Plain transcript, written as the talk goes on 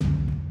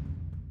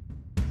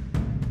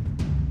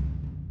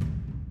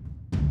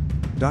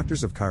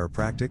Doctors of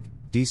chiropractic,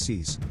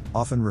 DCs,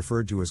 often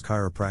referred to as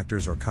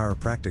chiropractors or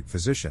chiropractic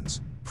physicians,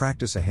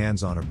 practice a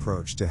hands-on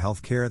approach to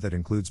healthcare that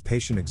includes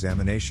patient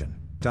examination,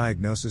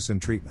 diagnosis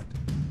and treatment.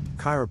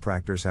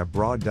 Chiropractors have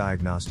broad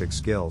diagnostic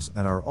skills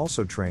and are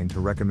also trained to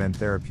recommend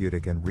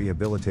therapeutic and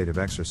rehabilitative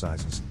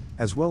exercises,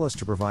 as well as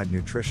to provide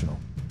nutritional,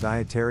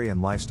 dietary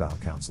and lifestyle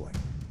counseling.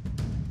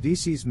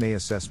 DCs may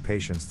assess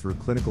patients through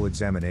clinical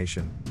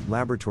examination,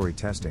 laboratory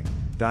testing,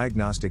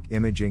 diagnostic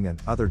imaging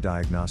and other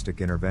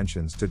diagnostic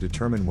interventions to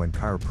determine when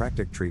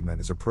chiropractic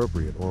treatment is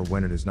appropriate or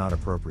when it is not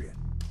appropriate.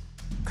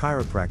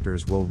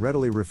 Chiropractors will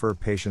readily refer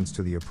patients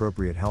to the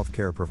appropriate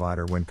healthcare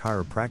provider when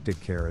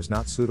chiropractic care is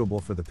not suitable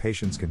for the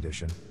patient's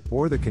condition,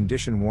 or the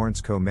condition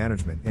warrants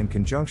co-management in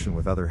conjunction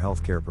with other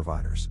healthcare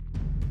providers.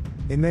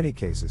 In many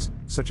cases,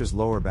 such as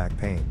lower back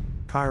pain,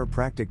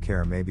 chiropractic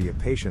care may be a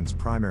patient's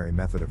primary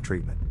method of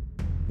treatment.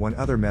 When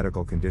other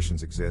medical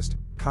conditions exist,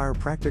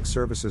 chiropractic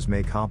services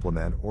may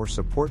complement or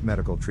support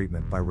medical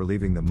treatment by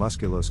relieving the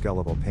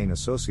musculoskeletal pain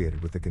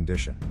associated with the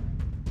condition.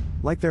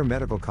 Like their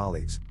medical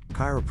colleagues,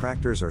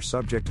 chiropractors are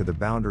subject to the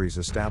boundaries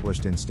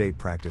established in state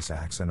practice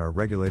acts and are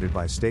regulated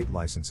by state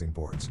licensing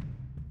boards.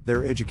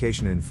 Their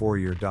education in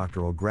four-year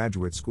doctoral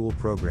graduate school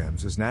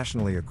programs is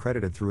nationally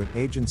accredited through an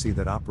agency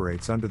that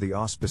operates under the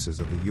auspices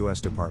of the U.S.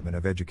 Department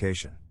of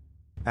Education.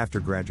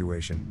 After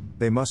graduation,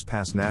 they must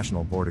pass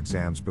national board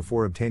exams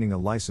before obtaining a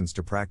license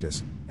to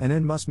practice, and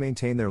then must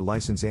maintain their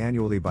license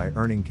annually by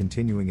earning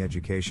continuing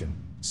education,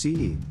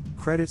 CE,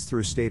 credits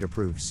through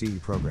state-approved CE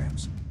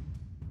programs.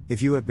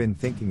 If you have been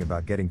thinking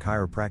about getting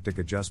chiropractic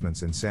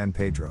adjustments in San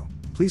Pedro,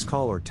 please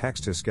call or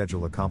text to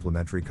schedule a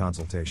complimentary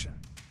consultation.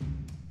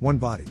 One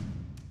body,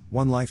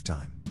 one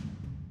lifetime.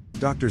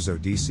 DoctorZo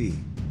DC,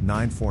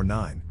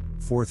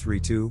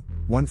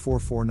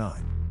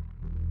 949-432-1449.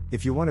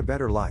 If you want a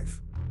better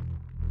life,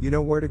 you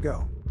know where to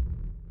go.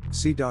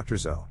 See Dr.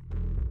 Zo.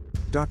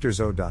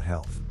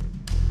 DoctorZo.Health.